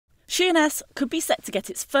Sheerness could be set to get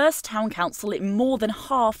its first town council in more than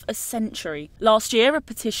half a century. Last year, a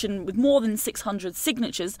petition with more than 600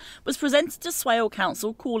 signatures was presented to Swale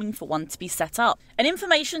Council calling for one to be set up. An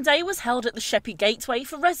information day was held at the Sheppey Gateway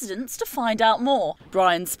for residents to find out more.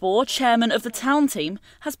 Brian Spohr, chairman of the town team,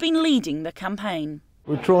 has been leading the campaign.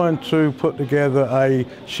 We're trying to put together a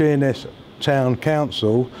Sheerness town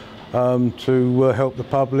council to help the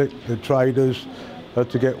public, the traders,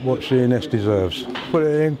 to get what Sheerness deserves. But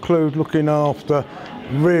it includes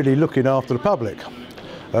really looking after the public,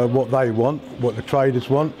 what they want, what the traders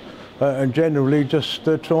want, and generally just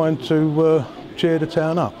trying to cheer the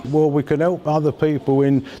town up. Well, we can help other people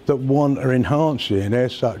that want to enhance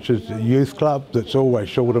Sheerness, such as the youth club that's always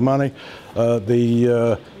short of money,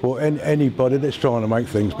 anybody that's trying to make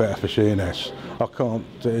things better for Sheerness. I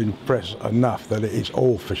can't impress enough that it is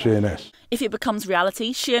all for Sheerness. If it becomes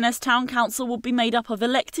reality, Sheerness Town Council will be made up of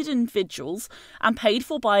elected individuals and paid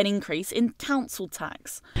for by an increase in council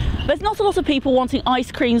tax. There's not a lot of people wanting ice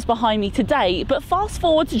creams behind me today, but fast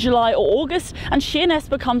forward to July or August and Sheerness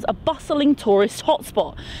becomes a bustling tourist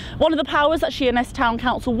hotspot. One of the powers that Sheerness Town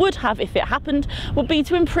Council would have if it happened would be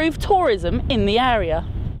to improve tourism in the area.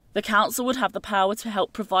 The council would have the power to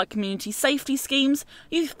help provide community safety schemes,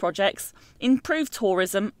 youth projects, improve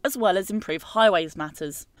tourism, as well as improve highways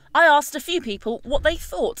matters. I asked a few people what they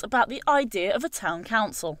thought about the idea of a town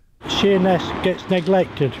council. Sheerness gets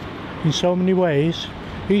neglected in so many ways.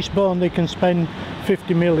 Eastbourne, they can spend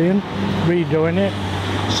 50 million redoing it.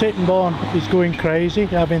 Sittingbourne is going crazy,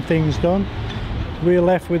 having things done. We're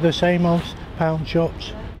left with the same old pound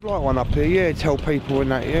shops. Like one up here, yeah, tell people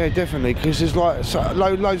and that, yeah, definitely, because there's loads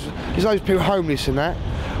people homeless and that,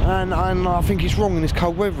 and I think it's wrong in this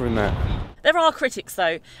cold weather and that. There are critics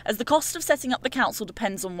though, as the cost of setting up the council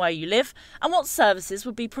depends on where you live and what services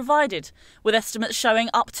would be provided, with estimates showing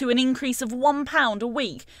up to an increase of £1 a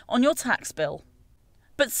week on your tax bill.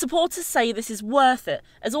 But supporters say this is worth it,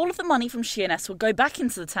 as all of the money from Sheerness will go back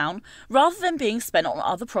into the town rather than being spent on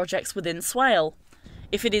other projects within Swale.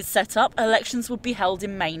 If it is set up, elections would be held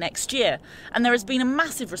in May next year, and there has been a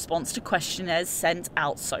massive response to questionnaires sent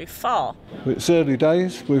out so far. It's early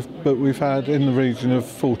days, but we've had in the region of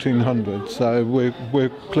 1,400, so we're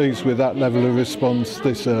pleased with that level of response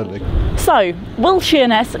this early. So, will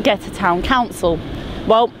Sheerness get a town council?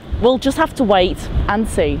 Well, we'll just have to wait and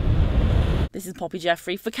see. This is Poppy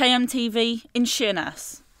Jeffrey for KMTV in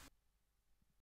Sheerness.